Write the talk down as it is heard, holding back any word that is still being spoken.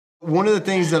One of the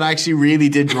things that actually really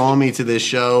did draw me to this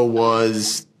show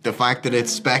was the fact that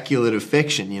it's speculative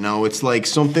fiction. It's like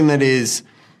something that is,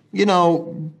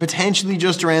 potentially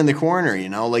just around the corner.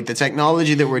 Like the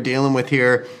technology that we're dealing with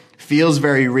here feels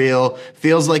very real,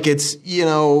 feels like it's,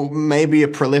 maybe a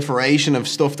proliferation of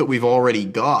stuff that we've already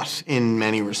got in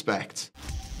many respects.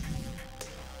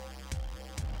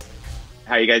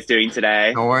 How are you guys doing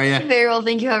today? How are you? Very well,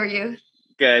 thank you. How are you?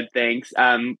 Good, thanks.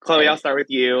 Chloe, I'll start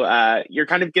with you. You're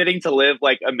kind of getting to live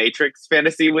like a Matrix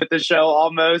fantasy with the show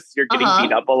almost. You're getting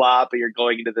beat up a lot, but you're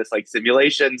going into this like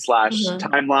simulation /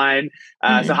 timeline.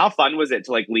 So how fun was it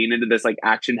to like lean into this like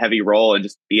action heavy role and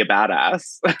just be a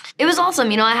badass? It was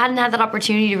awesome. I hadn't had that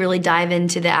opportunity to really dive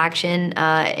into the action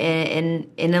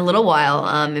in a little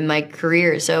while in my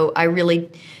career. So I really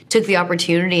took the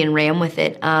opportunity and ran with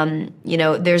it.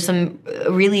 There's some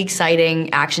really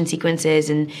exciting action sequences,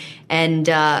 and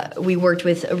we worked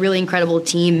with a really incredible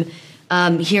team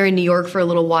here in New York for a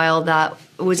little while that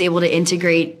was able to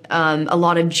integrate a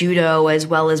lot of judo as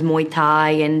well as Muay Thai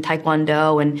and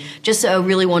Taekwondo, and just a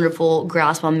really wonderful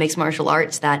grasp on mixed martial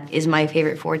arts that is my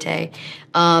favorite forte.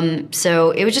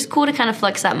 So it was just cool to kind of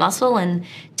flex that muscle and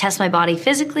test my body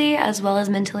physically as well as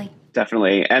mentally.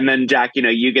 Definitely. And then Jack,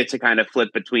 you get to kind of flip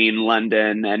between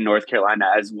London and North Carolina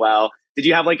as well. Did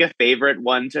you have like a favorite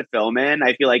one to film in?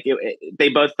 I feel like they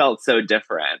both felt so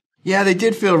different. Yeah, they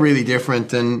did feel really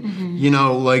different. And,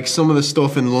 like some of the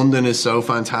stuff in London is so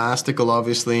fantastical,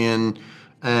 obviously. And,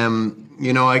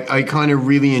 I kind of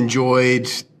really enjoyed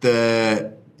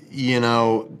the,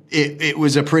 it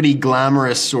was a pretty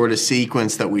glamorous sort of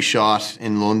sequence that we shot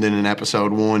in London in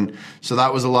episode 1. So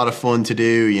that was a lot of fun to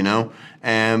do,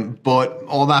 But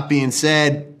all that being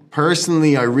said,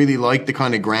 personally, I really like the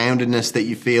kind of groundedness that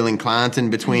you feel in Clanton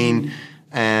between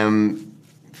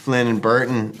Flynn and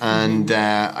Burton. And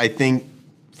I think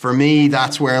for me,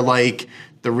 that's where like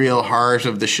the real heart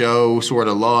of the show sort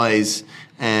of lies.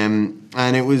 And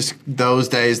it was those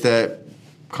days that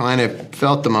kind of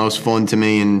felt the most fun to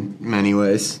me in many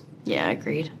ways. Yeah,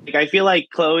 agreed. I feel like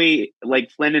Chloe, like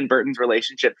Flynn and Burton's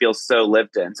relationship feels so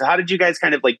lived in. So how did you guys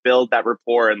kind of like build that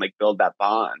rapport and like build that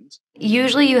bond?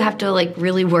 Usually you have to like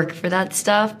really work for that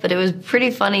stuff, but it was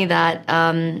pretty funny that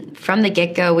from the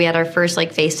get-go, we had our first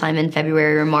like FaceTime in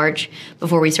February or March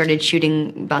before we started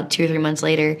shooting about 2 or 3 months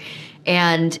later.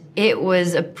 And it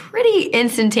was a pretty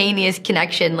instantaneous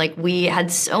connection. Like we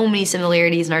had so many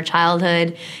similarities in our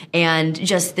childhood and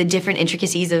just the different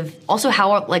intricacies of also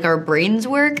how like our brains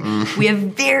work. We have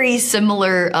very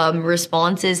similar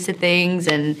responses to things,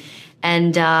 and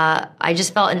I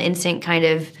just felt an instant kind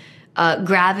of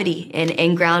gravity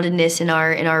and groundedness in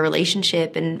our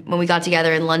relationship. And when we got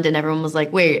together in London, everyone was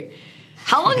like, "Wait,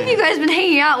 how long have you guys been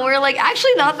hanging out?" And we were like,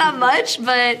 "Actually, not that much,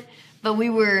 but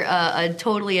we were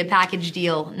totally a package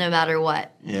deal no matter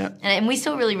what." Yeah. And we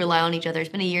still really rely on each other. It's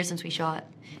been a year since we shot.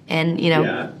 And,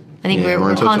 I think we're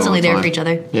in touch constantly all the there time for each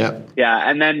other. Yeah. Yeah.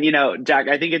 And then, Jack,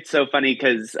 I think it's so funny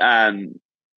because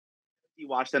you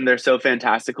watch them, they're so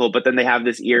fantastical, but then they have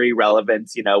this eerie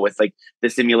relevance, with like the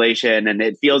simulation, and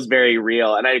it feels very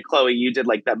real. And Chloe, you did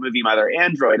like that movie Mother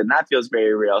Android, and that feels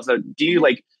very real. So do you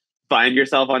like find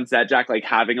yourself on set, Jack, like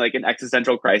having like an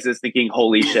existential crisis, thinking,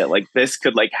 "Holy shit, like this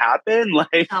could like happen"?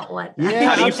 Like, what? Yeah,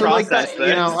 how do you process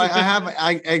this? I have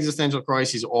existential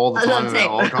crises all the time.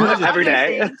 All kinds every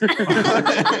day.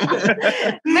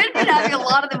 We might have been having a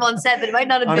lot of them on set, but it might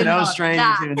not have been. I'm no stranger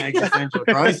to an existential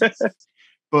crisis.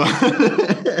 But,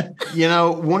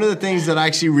 one of the things that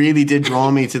actually really did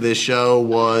draw me to this show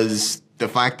was the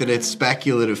fact that it's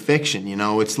speculative fiction.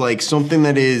 It's like something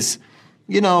that is,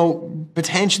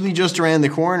 potentially just around the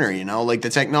corner. Like the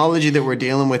technology that we're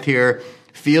dealing with here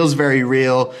feels very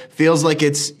real, feels like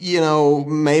it's,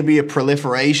 maybe a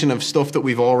proliferation of stuff that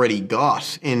we've already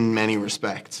got in many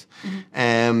respects.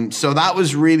 So that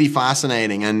was really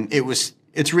fascinating, and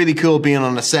it's really cool being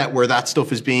on a set where that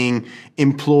stuff is being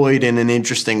employed in an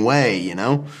interesting way,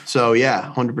 So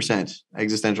yeah, 100%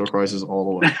 existential crisis all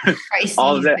the way.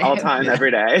 all time,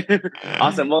 every day.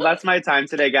 Awesome. Well, that's my time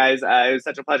today, guys. It was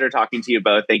such a pleasure talking to you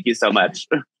both. Thank you so much.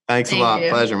 Thanks a lot.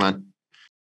 Pleasure, man.